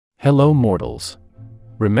Hello mortals.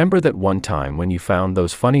 Remember that one time when you found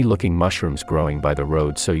those funny-looking mushrooms growing by the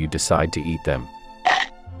road, so you decide to eat them,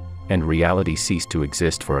 and reality ceased to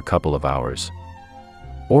exist for a couple of hours?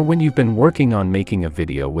 Or when you've been working on making a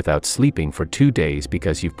video without sleeping for 2 days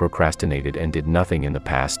because you've procrastinated and did nothing in the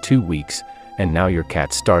past 2 weeks, and now your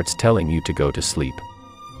cat starts telling you to go to sleep?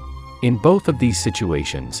 In both of these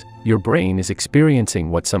situations, your brain is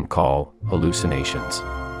experiencing what some call hallucinations.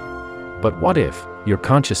 But what if your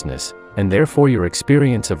consciousness, and therefore your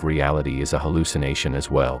experience of reality, is a hallucination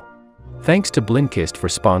as well? Thanks to Blinkist for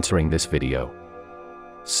sponsoring this video.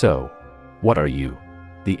 So, what are you?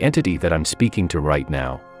 The entity that I'm speaking to right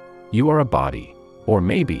now. You are a body. Or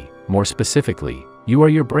maybe, more specifically, you are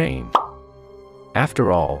your brain.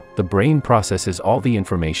 After all, the brain processes all the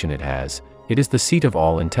information it has. It is the seat of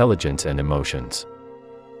all intelligence and emotions.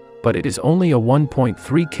 But it is only a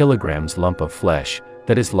 1.3 kilograms lump of flesh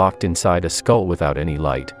that is locked inside a skull without any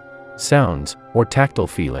light, sounds, or tactile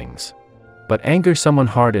feelings. But anger someone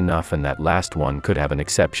hard enough and that last one could have an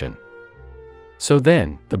exception. So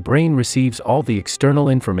then, the brain receives all the external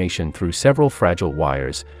information through several fragile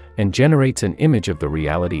wires, and generates an image of the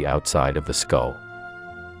reality outside of the skull.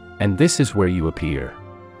 And this is where you appear.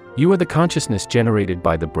 You are the consciousness generated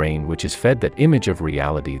by the brain, which is fed that image of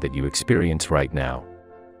reality that you experience right now.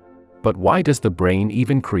 But why does the brain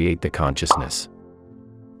even create the consciousness?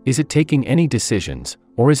 Is it taking any decisions,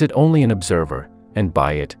 or is it only an observer? And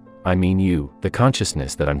by it, I mean you, the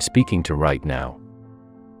consciousness that I'm speaking to right now.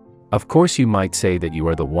 Of course, you might say that you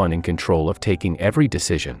are the one in control of taking every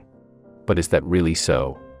decision. But is that really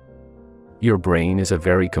so? Your brain is a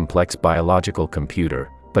very complex biological computer,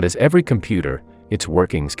 but as every computer, its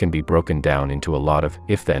workings can be broken down into a lot of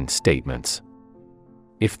if-then statements.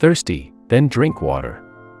 If thirsty, then drink water.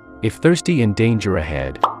 If thirsty and danger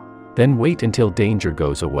ahead, then wait until danger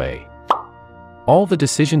goes away. All the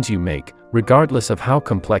decisions you make, regardless of how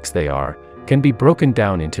complex they are, can be broken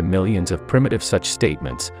down into millions of primitive such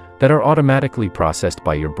statements that are automatically processed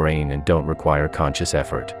by your brain and don't require conscious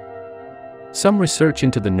effort. Some research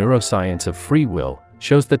into the neuroscience of free will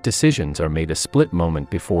shows that decisions are made a split moment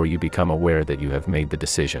before you become aware that you have made the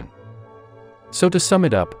decision. So to sum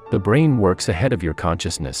it up, the brain works ahead of your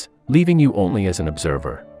consciousness, leaving you only as an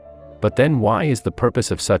observer. But then why is the purpose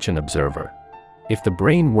of such an observer? If the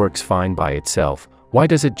brain works fine by itself, why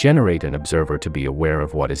does it generate an observer to be aware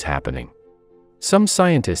of what is happening? Some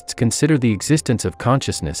scientists consider the existence of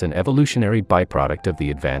consciousness an evolutionary byproduct of the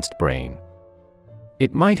advanced brain.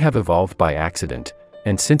 It might have evolved by accident,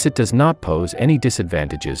 and since it does not pose any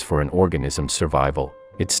disadvantages for an organism's survival,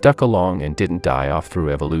 it stuck along and didn't die off through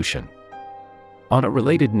evolution. On a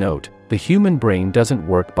related note, the human brain doesn't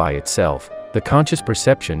work by itself. The conscious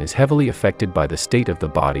perception is heavily affected by the state of the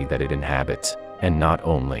body that it inhabits, and not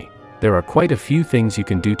only. There are quite a few things you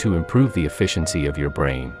can do to improve the efficiency of your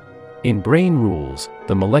brain. In Brain Rules,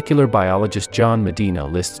 the molecular biologist John Medina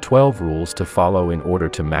lists 12 rules to follow in order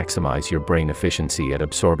to maximize your brain efficiency at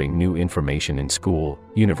absorbing new information in school,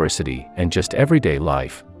 university, and just everyday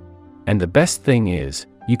life. And the best thing is,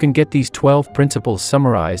 you can get these 12 principles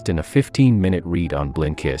summarized in a 15-minute read on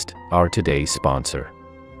Blinkist, our today's sponsor.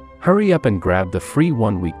 Hurry up and grab the free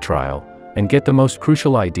 1-week trial, and get the most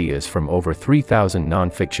crucial ideas from over 3,000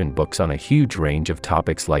 non-fiction books on a huge range of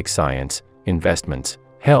topics like science, investments,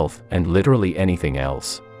 health, and literally anything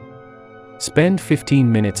else. Spend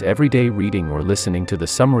 15 minutes every day reading or listening to the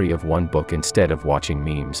summary of one book instead of watching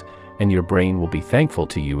memes, and your brain will be thankful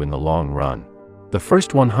to you in the long run. The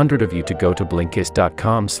first 100 of you to go to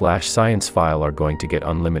Blinkist.com/Sciencephile are going to get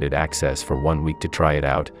unlimited access for 1 week to try it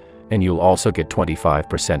out, and you'll also get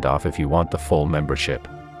 25% off if you want the full membership.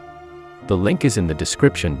 The link is in the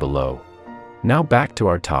description below. Now back to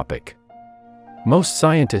our topic. Most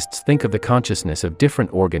scientists think of the consciousness of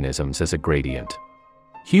different organisms as a gradient.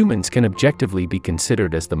 Humans can objectively be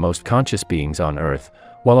considered as the most conscious beings on Earth,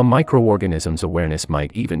 while a microorganism's awareness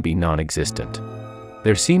might even be non-existent.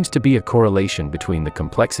 There seems to be a correlation between the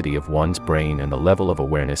complexity of one's brain and the level of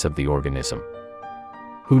awareness of the organism.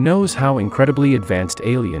 Who knows how incredibly advanced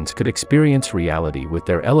aliens could experience reality with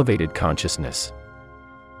their elevated consciousness?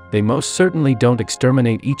 They most certainly don't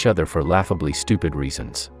exterminate each other for laughably stupid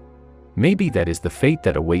reasons. Maybe that is the fate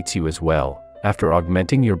that awaits you as well. After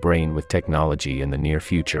augmenting your brain with technology in the near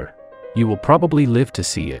future, you will probably live to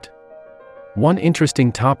see it. One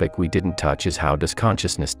interesting topic we didn't touch is, how does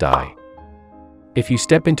consciousness die? If you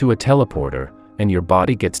step into a teleporter, and your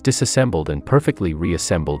body gets disassembled and perfectly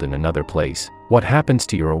reassembled in another place, what happens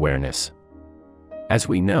to your awareness? As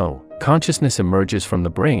we know, consciousness emerges from the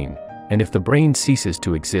brain, and if the brain ceases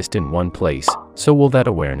to exist in one place, so will that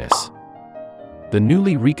awareness. The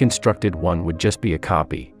newly reconstructed one would just be a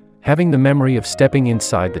copy, having the memory of stepping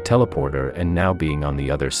inside the teleporter and now being on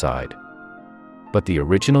the other side. But the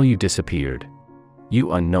original you disappeared.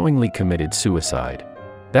 You unknowingly committed suicide.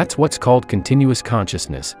 That's what's called continuous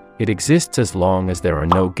consciousness. It exists as long as there are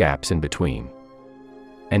no gaps in between.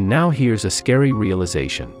 And now here's a scary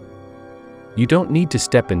realization. You don't need to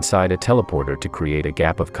step inside a teleporter to create a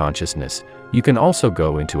gap of consciousness. You can also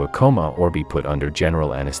go into a coma or be put under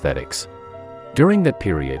general anesthetics. During that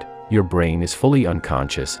period, your brain is fully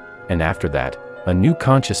unconscious, and after that, a new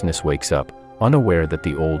consciousness wakes up, unaware that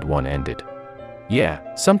the old one ended.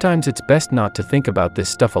 Yeah, sometimes it's best not to think about this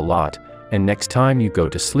stuff a lot, and next time you go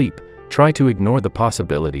to sleep, try to ignore the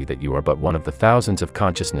possibility that you are but one of the thousands of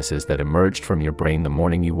consciousnesses that emerged from your brain the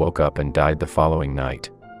morning you woke up and died the following night.